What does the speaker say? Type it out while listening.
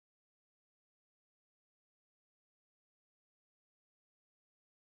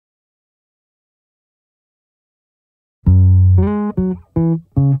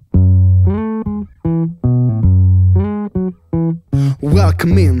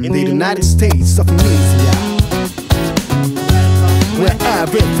Welcome in the United States of Amnesia, where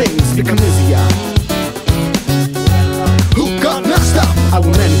everything's become easier. Who got messed up? Our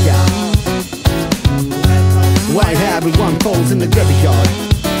mania. Why everyone falls in the graveyard?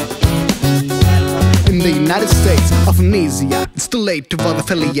 In the United States of Amnesia, it's too late to vote the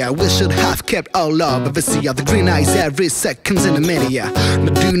failure. We should have kept our love of Sariya. The green eyes every second's in the media.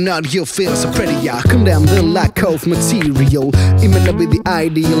 But do not you feel so prettier? Condemn the lack of material. Even with the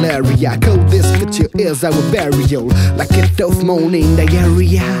ideal area. Code this picture is our burial. Like a tough moaning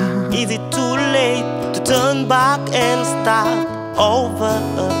diarrhea. Is it too late to turn back and start over?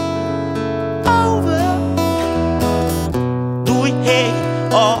 Do we hate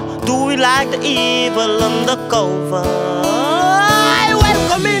or do we like the evil undercover? I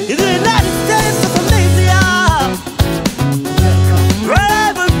welcome in the United States of Amnesia, where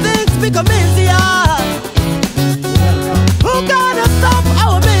everything's become easier. Who gonna stop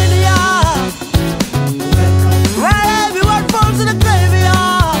our mania? Where everyone falls in the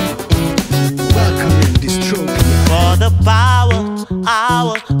graveyard. Welcome in dystopia. For the power,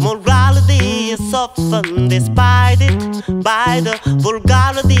 our morality is often despised by the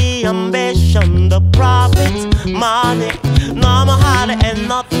vulgarity, ambition, the profits, money, no more harder and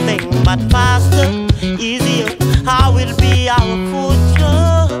nothing but faster, easier. How will be our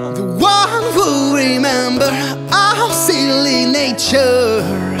future? The one who remember our silly nature,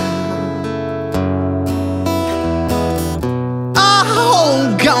 our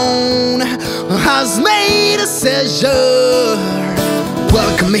whole gone has made a seizure.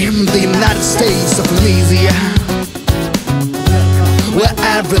 Welcome in the United States of Amnesia, where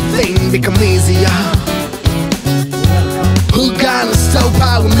everything become easier. Who gonna stop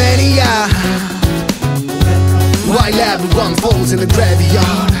our mania? While everyone falls in the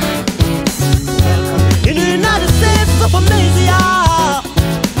graveyard. In the United States of Amnesia,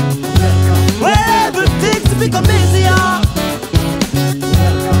 where everything's become easier.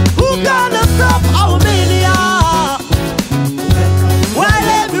 Who gonna stop our mania? While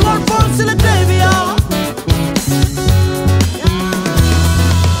everyone falls in the graveyard.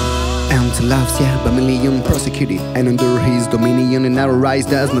 Loves, yeah, by million prosecuted and under his dominion, and our rise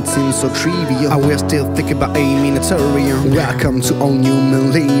does not seem so trivial. We're still thinking about a minotaurium. Welcome to all new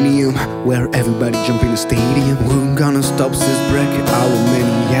millennium, where everybody jump in the stadium. Who's gonna stop this break our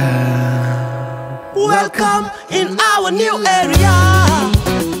mania? Welcome in our new area.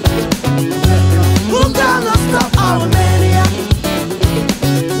 Who gonna stop our mania?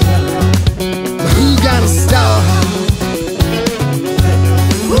 Who gonna stop?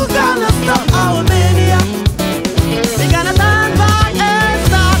 Who gonna stop our mania? We gonna turn back and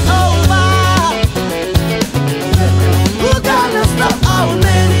start over. Who gonna stop our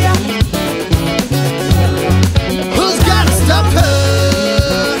mania? Who's gonna stop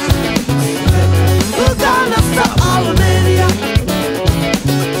her? Who gonna stop our mania?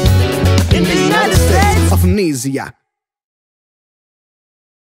 In the United States of Amnesia.